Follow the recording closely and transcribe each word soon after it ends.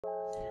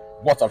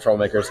What's up,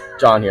 troublemakers?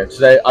 John here.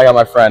 Today I got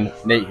my friend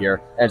Nate here,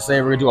 and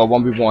today we're gonna do a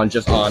 1v1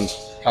 just on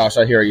House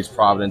out here at East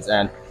Providence,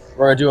 and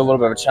we're gonna do a little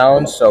bit of a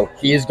challenge. So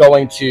he's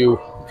going to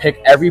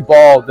pick every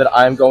ball that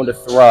I'm going to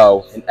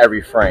throw in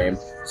every frame.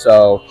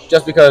 So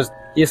just because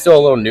he's still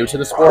a little new to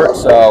the sport,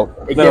 so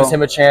it gives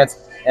him a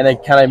chance, and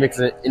it kind of makes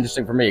it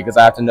interesting for me because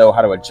I have to know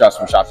how to adjust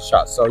from shot to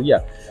shot. So yeah,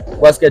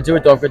 let's get to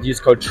it. Don't forget to use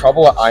code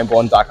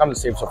TROUBLE@IronBowling.com to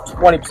save yourself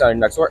 20% on your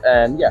next order.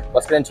 And yeah,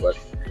 let's get into it.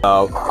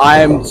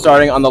 I'm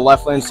starting on the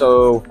left lane,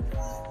 so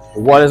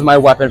what is my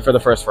weapon for the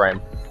first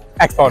frame?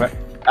 Exponent.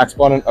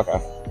 Exponent,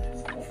 okay.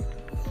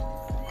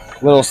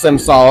 Little sim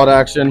solid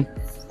action.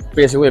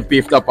 Basically a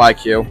beefed up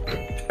IQ.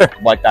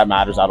 Like that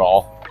matters at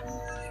all.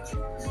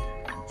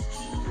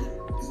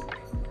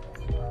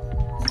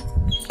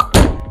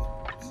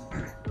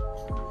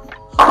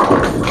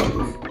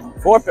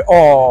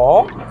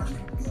 Oh,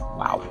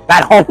 wow.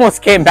 That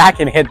almost came back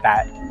and hit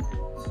that.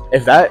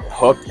 If that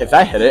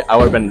hit it, I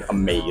would have been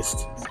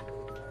amazed.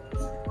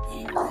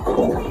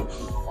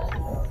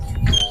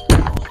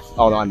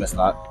 Oh no, I missed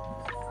that.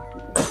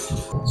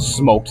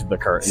 Smoked the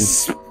curtain.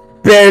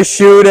 Spare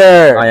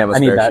shooter. I am a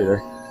spare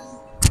shooter.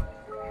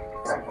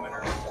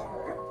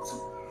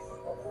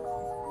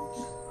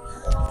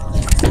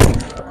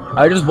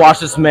 I just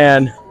watched this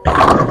man.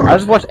 I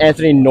just watched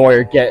Anthony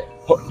Neuer get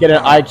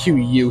an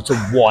IQ to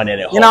 1 and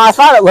it hooks. You know, I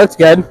thought it looked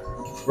good.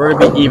 We're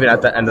gonna be even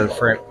at the end of the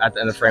frame. At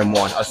the end of frame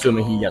 1,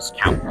 assuming he gets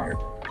count here.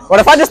 What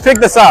if I just pick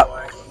this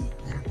up?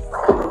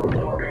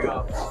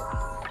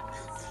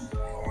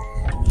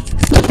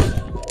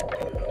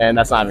 And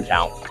that's not even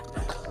count.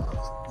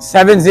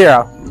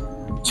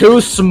 7-0. 2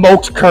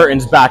 smoked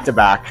curtains back to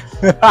back.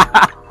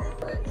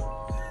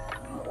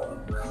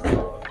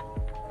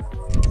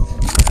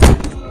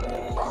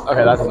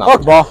 Okay, that's not.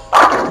 Hook ball.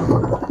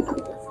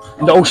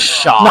 No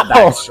shot. No.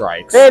 That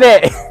strikes. Hit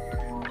it.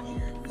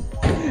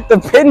 The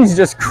pins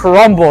just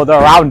crumbled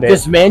around it.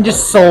 This man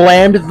just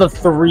slammed the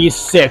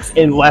 3-6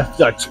 and left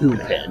a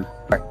 2-pin.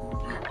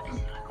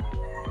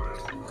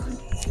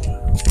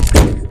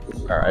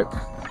 Alright.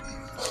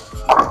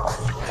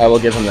 I will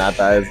give him that,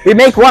 guys. We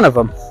make one of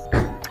them.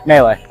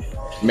 Melee.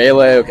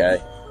 Melee, okay.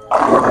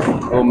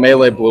 Little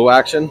melee blue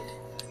action.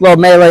 Little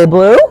melee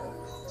blue.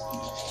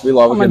 We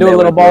love it. I'm gonna do a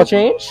little ball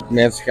change.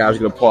 Man's Cow's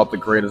gonna pull up the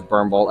greatest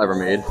burn ball ever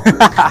made.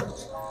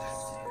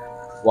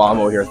 While I'm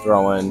over here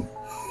throwing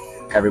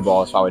every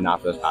ball is probably not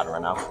for this pattern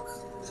right now.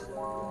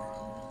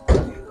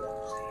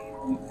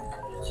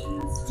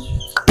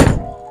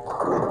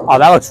 Oh,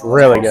 that looks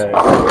really good.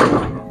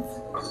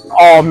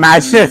 Oh,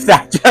 imagine if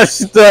that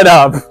just stood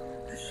up.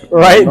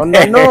 Right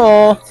there.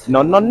 No.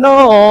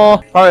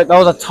 Probably that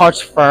was a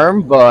touch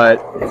firm, but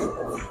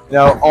you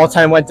know, all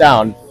time went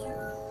down.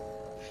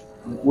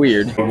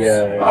 Weird.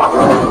 Yeah.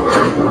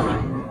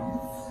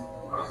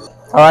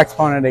 Oh,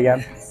 exponent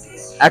again.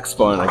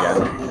 Exponent again.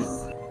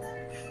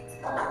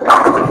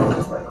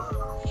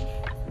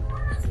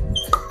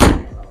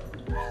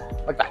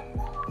 Like that.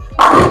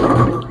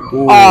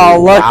 Ooh, oh,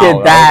 look wow,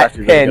 at that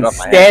really pin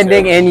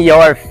standing in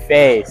your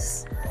face.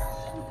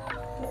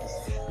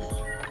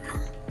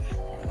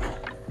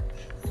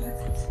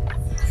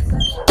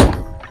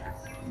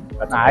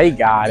 I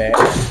got it.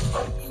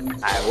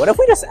 Alright, what if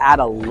we just add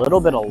a little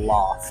bit of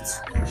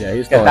loft? Yeah,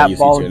 he's get that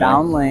ball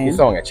down lane. He's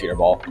throwing a cheater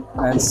ball.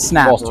 And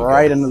snap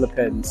right into the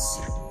pins.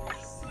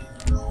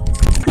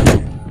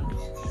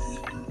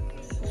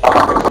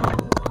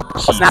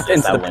 Snapped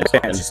into the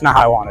pins. It's not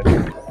how I wanted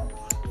it.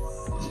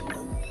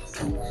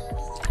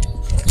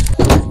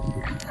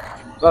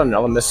 Is that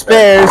another miss?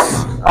 Spares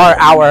are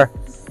our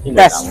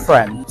best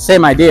friend.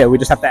 Same idea, we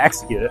just have to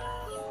execute it.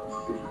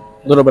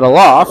 A little bit of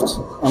loft,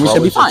 and we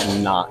should be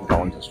fine. Not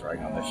going to strike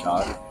on this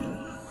shot.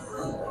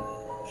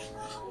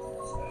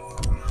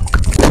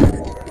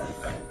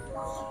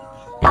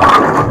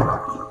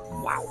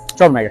 Wow.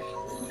 Troublemaker.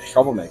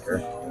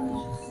 Troublemaker.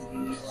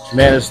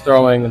 Man is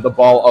throwing the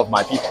ball of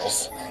my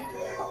peoples.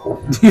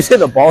 Did you say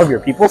the ball of your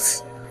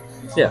peoples?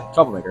 Yeah,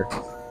 troublemaker.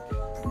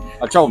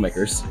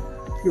 Troublemakers.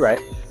 You're right.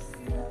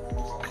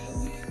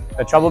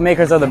 The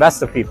troublemakers are the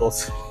best of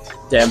peoples.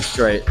 Damn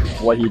straight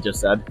what he just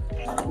said.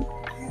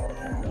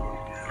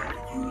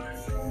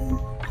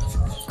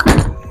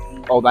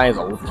 Oh, that is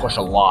a push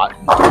a lot.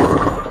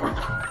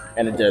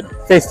 And it did.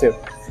 Phase 2.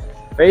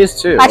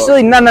 Phase 2.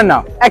 Actually,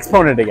 no.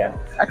 Exponent again.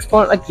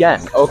 Exponent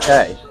again.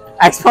 Okay.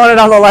 Exponent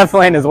on the left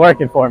lane is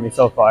working for me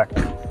so far.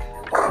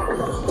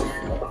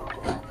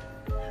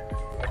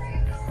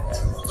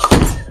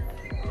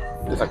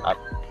 Just like that.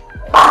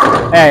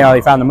 There you go, he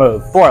found the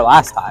move. 4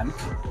 last time.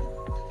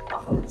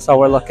 So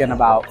we're looking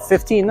about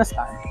 15 this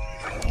time.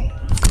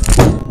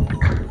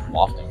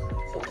 Lofting.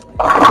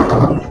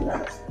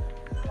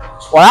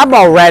 Well, that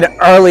ball read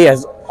early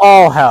as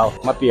all hell.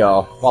 Might be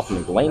off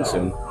in the lane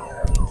soon.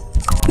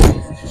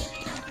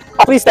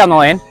 Please down the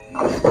lane.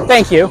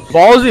 Thank you.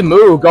 Ballsy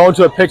move going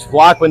to a pitch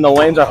block when the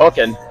lanes are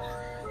hooking.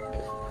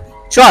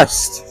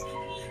 Trust.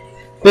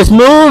 This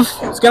move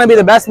is going to be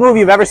the best move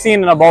you've ever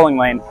seen in a bowling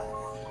lane.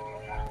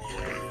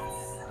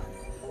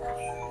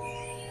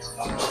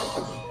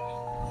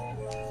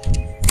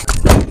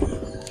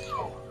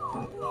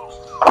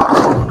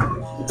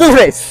 To the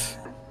face.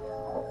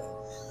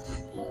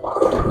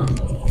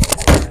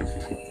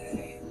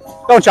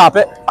 Don't chop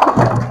it.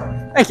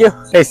 Thank you.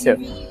 Phase 2.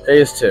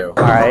 Phase 2.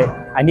 All right.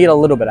 I need a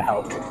little bit of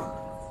help.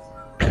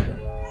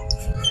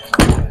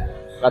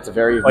 That's a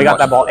very. Oh, you got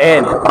that ball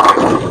in.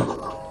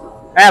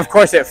 And of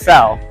course it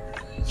fell.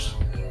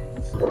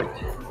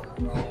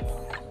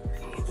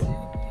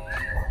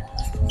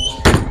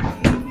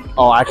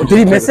 Oh, actually. Did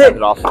he miss it?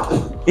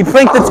 He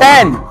plinked the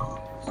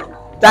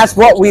 10. That's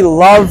what we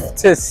love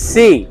to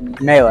see.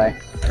 Melee.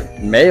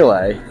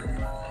 Melee?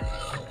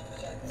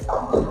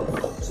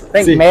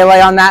 I think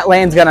melee on that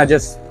lane's gonna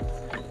just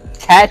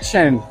catch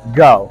and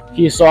go.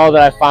 He saw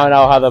that I found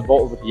out how to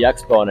bolt with the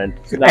exponent.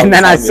 So and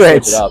then I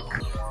switched. Switch it up.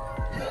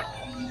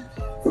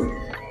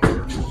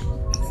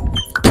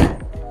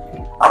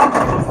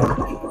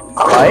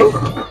 Right?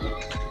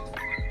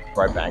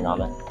 Right bang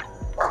on it.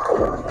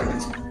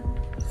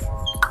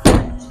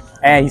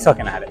 And he's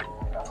looking at it.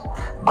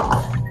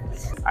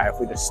 Alright, if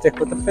we just stick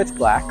with the pitch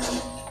black.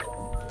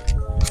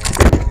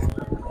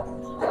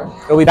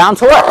 Are we down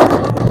to it?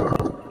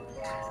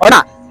 Or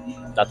not?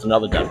 That's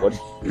another deadwood.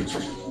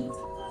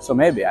 So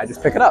maybe I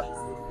just pick it up.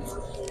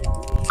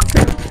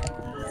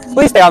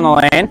 Please stay on the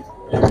lane.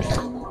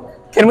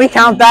 Can we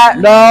count that?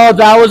 No,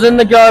 that was in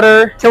the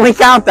gutter. Can we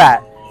count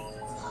that?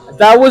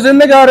 That was in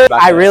the gutter.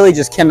 I really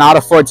just cannot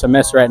afford to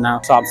miss right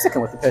now, so I'm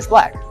sticking with the pitch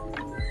black.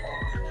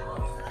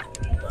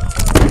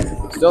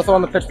 Still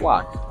throwing the pitch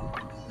black.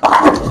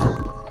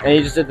 And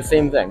he just did the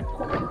same thing.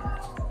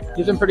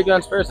 He's been pretty good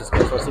on Spurs this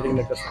game, so let's see if he can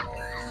make this one.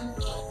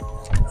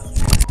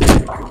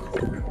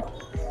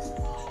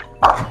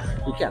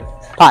 He can.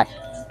 Pie.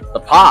 The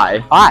pie?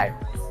 Pie.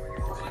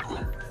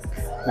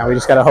 Now we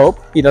just gotta hope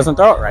he doesn't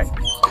throw it right.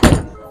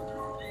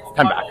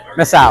 Come back.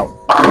 Miss out.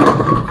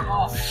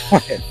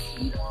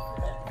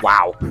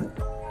 Wow.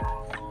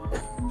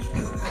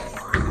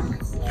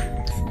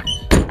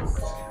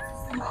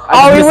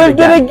 Oh, he whipped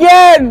it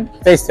again!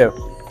 Phase 2.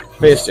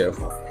 Phase 2.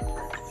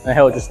 And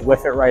he'll just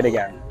whiff it right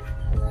again.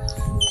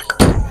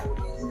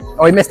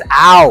 Oh, he missed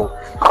out.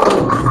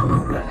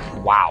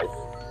 Wow.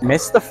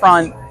 Missed the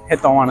front,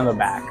 hit the one in the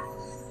back.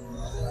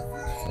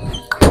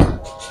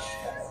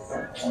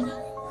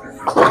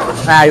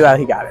 Ah,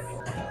 he got it.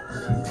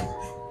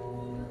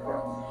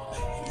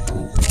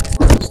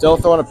 Still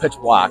throwing a pitch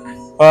black.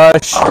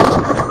 Push.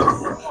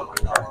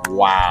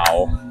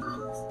 Wow.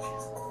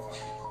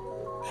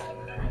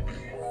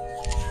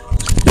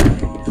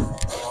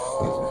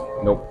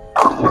 Nope.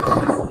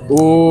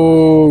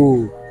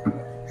 Ooh.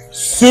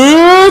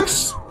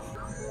 6.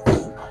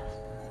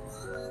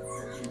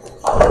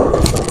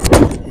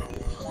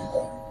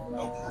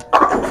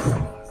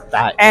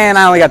 That. And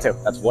I only got 2.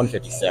 That's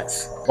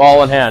 156.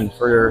 Ball in hand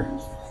for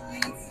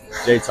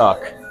J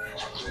Tuck.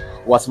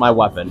 What's my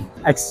weapon?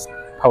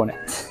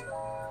 Exponent.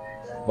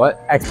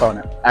 What?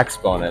 Exponent.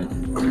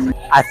 Exponent.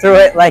 I threw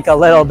it like a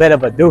little bit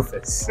of a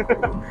doofus.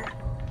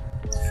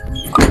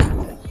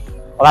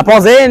 Well, that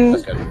ball's in.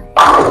 That's good.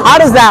 How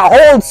does that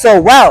hold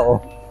so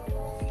well?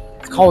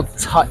 It's called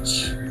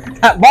touch.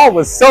 That ball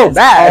was so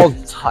bad.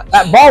 It's called touch.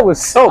 That ball was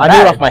so I bad.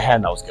 knew it off my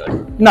hand. That was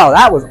good. No,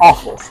 that was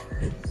awful.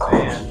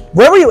 Man.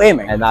 Where were you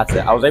aiming? And that's it.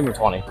 I was aiming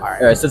 20. All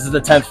right. Since it's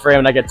the 10th frame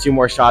and I get 2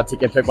 more shots, he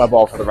can pick my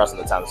ball for the rest of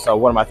the 10th. So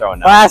what am I throwing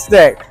now?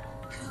 Plastic.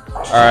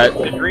 All right.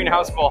 The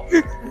greenhouse ball.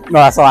 No,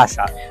 that's the last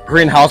shot.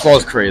 Greenhouse ball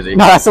is crazy.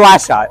 No, that's the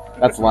last shot.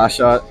 That's the last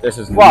shot. This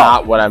is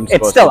not what I'm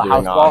supposed It's still to be a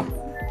house doing ball.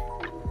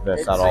 on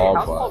this at all.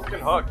 House But... balls can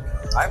hook.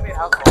 I made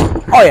house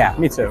balls. Oh yeah,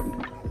 me too.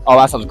 Oh,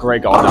 that sounds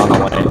great going down the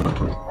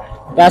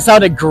lane. That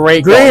sounded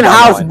great.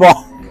 Greenhouse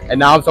ball. And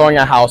now I'm throwing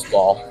a house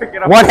ball. Pick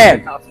it up. One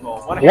hand. House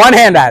ball. One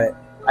hand at it.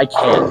 I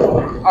can't.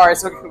 All right,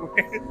 so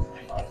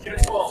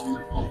get a ball.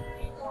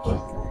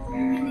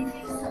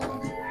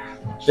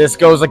 This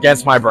goes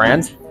against my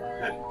brand.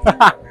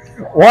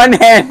 One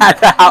hand at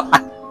the house.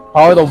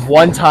 Probably the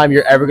one time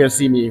you're ever gonna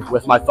see me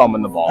with my thumb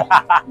in the ball.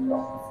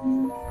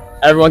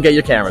 Everyone, get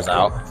your cameras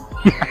out.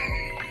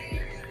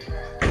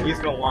 He's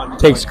gonna launch.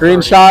 Take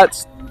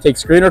screenshots. Take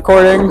screen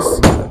recordings.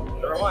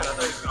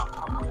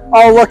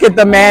 Oh, look at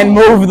the man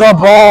move the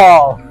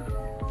ball.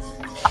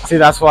 See,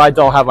 that's why I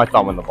don't have my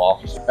thumb in the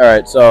ball. All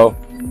right, so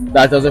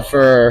that does it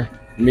for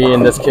me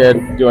and this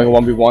kid doing a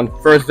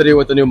 1v1. First video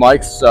with the new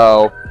mics,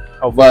 so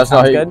let us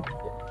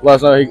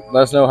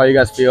know how you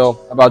guys feel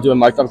about doing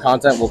mic'd up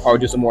content. We'll probably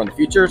do some more in the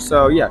future.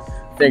 So yeah,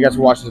 thank you guys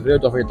for watching this video.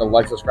 Don't forget to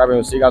like, subscribe, and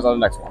we'll see you guys on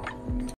the next one.